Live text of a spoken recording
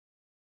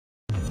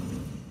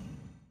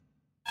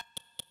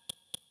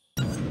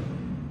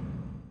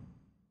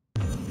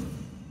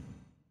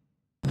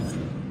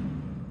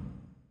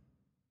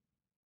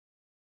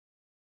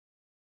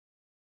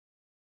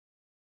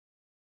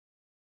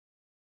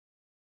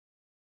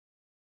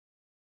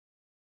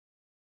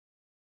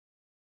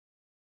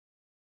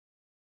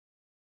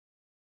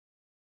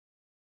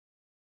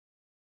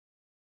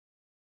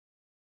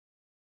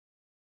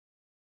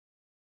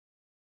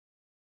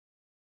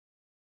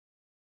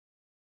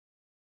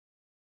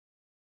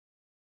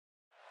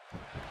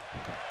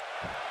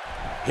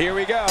Here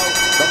we go.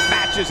 The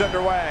match is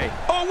underway.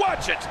 Oh,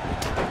 watch it.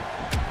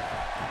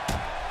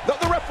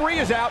 The referee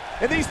is out,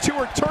 and these two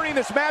are turning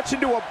this match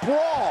into a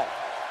brawl.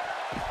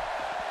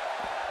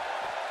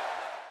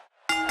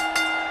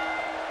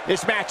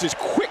 This match has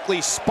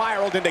quickly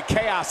spiraled into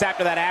chaos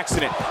after that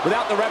accident.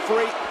 Without the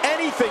referee,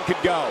 anything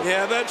could go.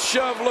 Yeah, that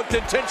shove looked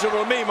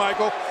intentional to me,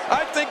 Michael.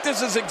 I think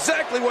this is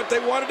exactly what they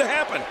wanted to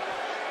happen.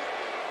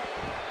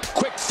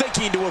 Quick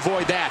thinking to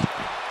avoid that.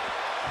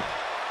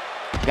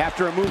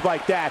 After a move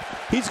like that,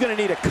 he's going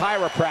to need a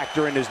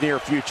chiropractor in his near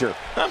future.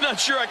 I'm not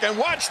sure I can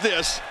watch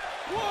this.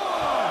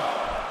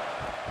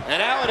 And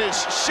now it is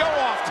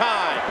show-off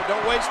time.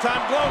 Don't waste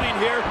time gloating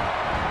here.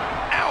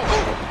 Ow!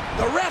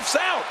 Ooh, the ref's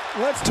out.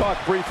 Let's talk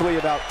briefly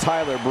about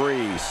Tyler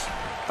Breeze.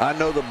 I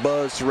know the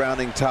buzz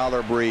surrounding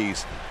Tyler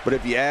Breeze, but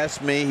if you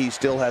ask me, he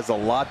still has a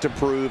lot to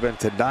prove, and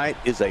tonight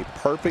is a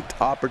perfect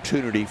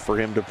opportunity for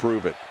him to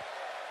prove it.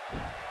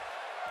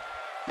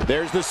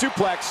 There's the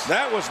suplex.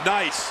 That was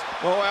nice.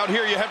 Oh, out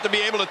here you have to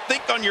be able to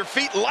think on your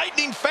feet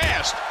lightning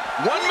fast.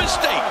 One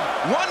mistake,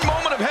 one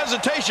moment of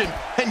hesitation,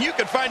 and you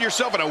can find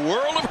yourself in a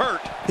world of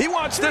hurt. He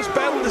wants this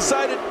battle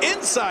decided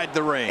inside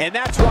the ring. And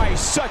that's why he's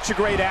such a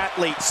great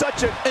athlete,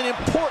 such an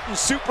important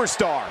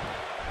superstar.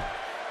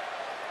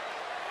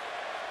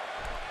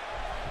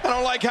 I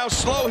don't like how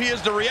slow he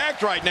is to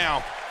react right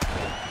now.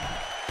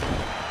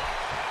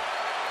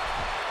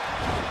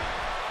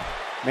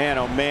 Man,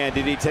 oh man,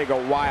 did he take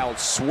a wild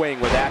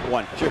swing with that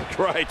one. You're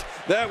right.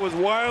 That was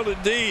wild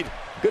indeed.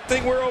 Good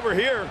thing we're over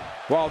here.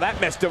 Well, that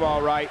missed him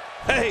all right.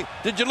 Hey,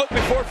 did you look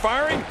before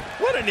firing?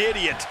 What an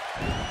idiot.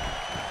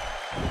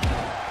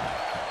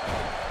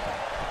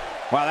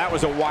 Wow, that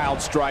was a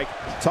wild strike.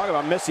 Talk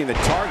about missing the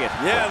target.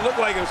 Yeah, it looked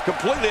like it was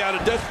completely out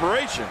of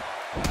desperation.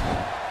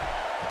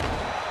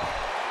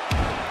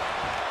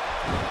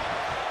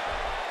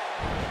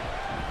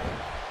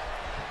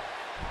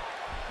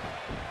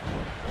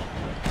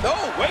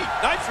 Oh, wait,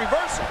 nice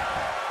reversal.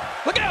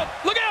 Look out,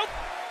 look out.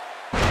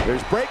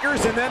 There's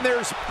breakers and then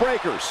there's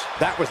breakers.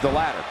 That was the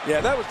latter.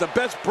 Yeah, that was the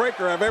best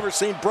breaker I've ever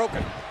seen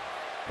broken.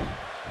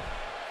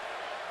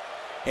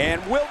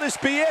 And will this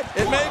be it?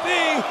 It may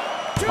be.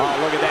 Oh,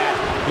 look at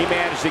that. He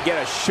managed to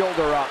get a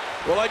shoulder up.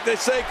 Well, like they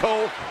say,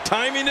 Cole,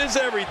 timing is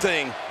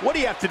everything. What do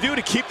you have to do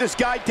to keep this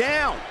guy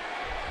down?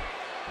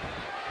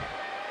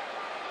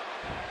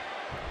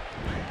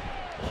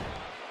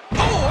 Oh,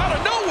 out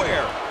of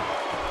nowhere.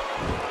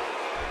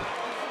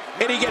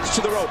 And he gets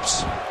to the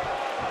ropes.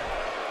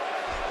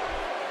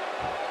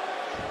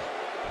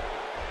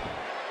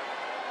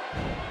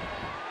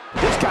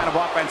 This kind of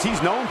offense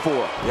he's known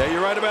for. Yeah,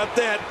 you're right about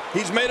that.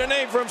 He's made a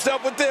name for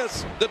himself with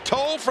this. The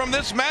toll from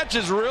this match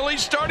is really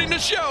starting to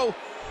show.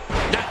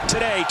 Not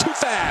today, too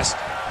fast.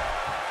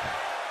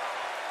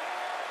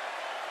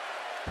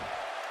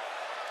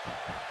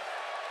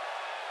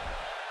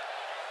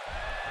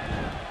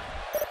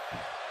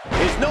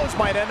 His nose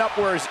might end up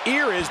where his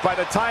ear is by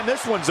the time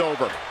this one's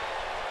over.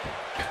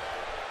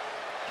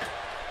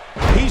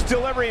 He's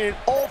delivering an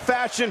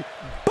old-fashioned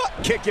butt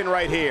kicking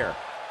right here.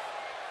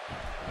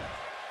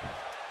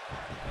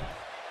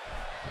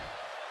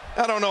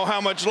 I don't know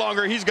how much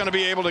longer he's going to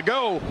be able to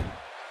go.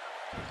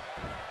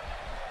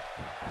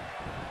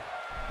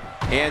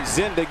 And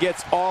Zinda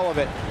gets all of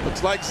it.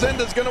 Looks like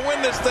Zinda's going to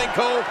win this thing,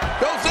 Cole.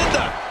 Go,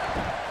 Zinda.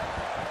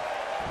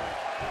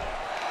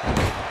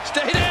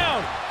 Stay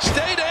down.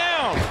 Stay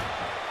down.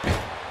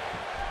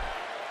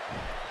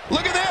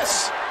 Look at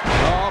this.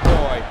 Oh,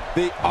 boy.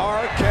 The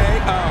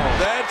RKO.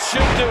 That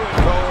should do it,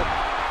 Cole.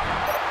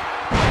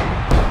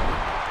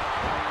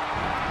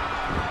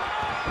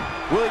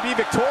 Will he be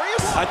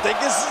victorious? I think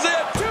this is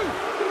it. 2,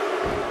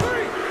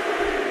 3.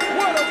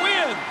 What a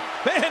win.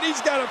 Man,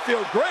 he's got to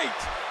feel great.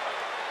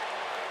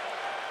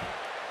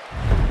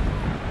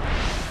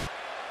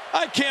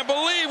 I can't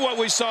believe what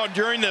we saw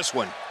during this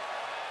one.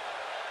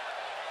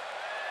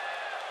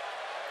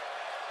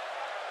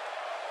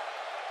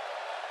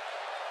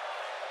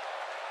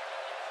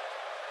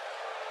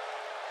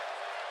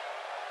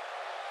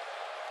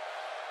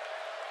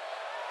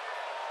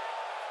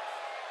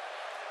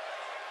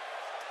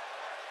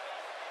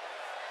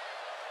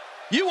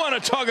 You want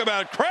to talk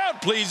about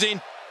crowd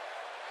pleasing?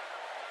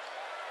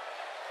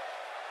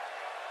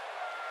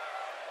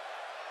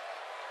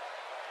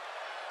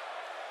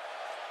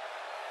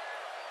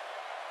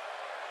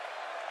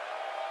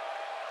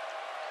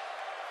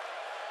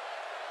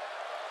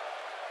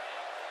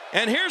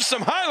 And here's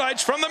some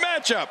highlights from the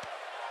matchup.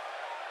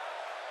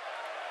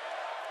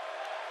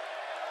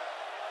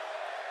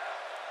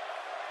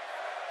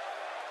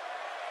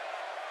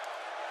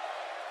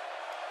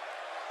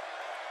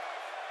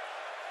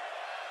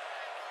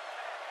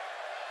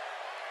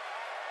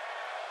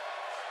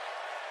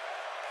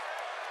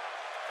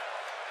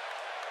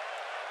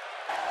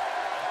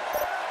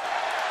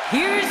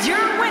 Here's your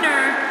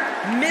winner,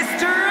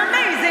 Mr.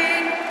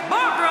 Amazing,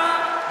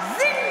 Barbara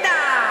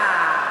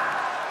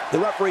Zinda. The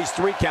referee's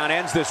 3 count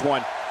ends this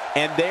one.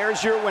 And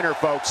there's your winner,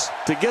 folks.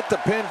 To get the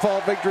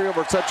pinfall victory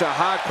over such a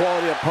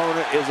high-quality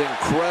opponent is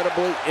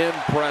incredibly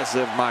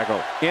impressive,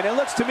 Michael. And it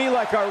looks to me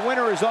like our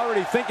winner is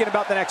already thinking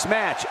about the next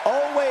match.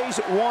 Always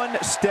one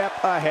step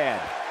ahead.